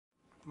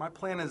My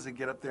plan is to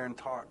get up there and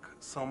talk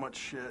so much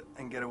shit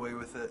and get away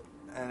with it.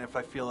 And if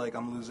I feel like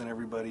I'm losing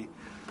everybody,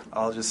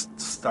 I'll just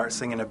start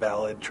singing a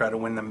ballad, try to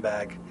win them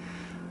back.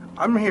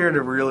 I'm here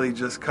to really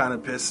just kind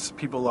of piss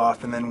people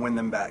off and then win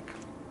them back.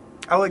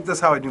 I like this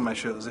how I do my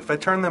shows. If I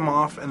turn them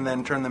off and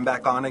then turn them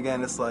back on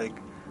again, it's like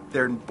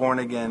they're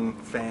born-again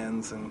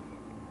fans, and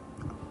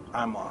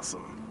I'm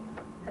awesome.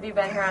 Have you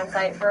been here on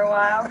site for a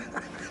while?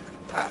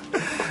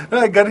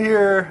 I got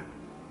here,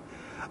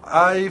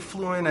 I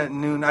flew in at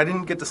noon. I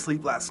didn't get to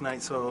sleep last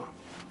night, so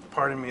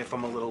pardon me if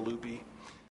I'm a little loopy.